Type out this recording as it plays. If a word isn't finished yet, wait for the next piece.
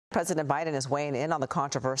President Biden is weighing in on the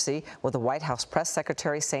controversy, with the White House press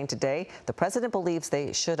secretary saying today the president believes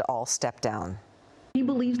they should all step down. He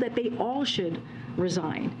believes that they all should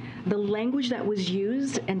resign. The language that was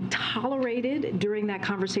used and tolerated during that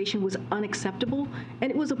conversation was unacceptable,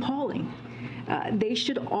 and it was appalling. They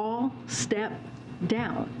should all step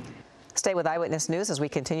down. Stay with Eyewitness News as we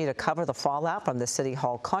continue to cover the fallout from the City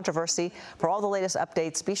Hall controversy. For all the latest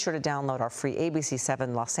updates, be sure to download our free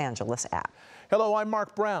ABC7 Los Angeles app. Hello, I'm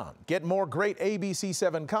Mark Brown. Get more great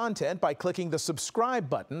ABC7 content by clicking the subscribe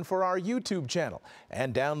button for our YouTube channel.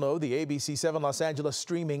 And download the ABC7 Los Angeles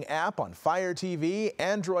streaming app on Fire TV,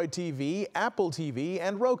 Android TV, Apple TV,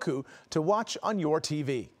 and Roku to watch on your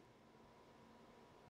TV.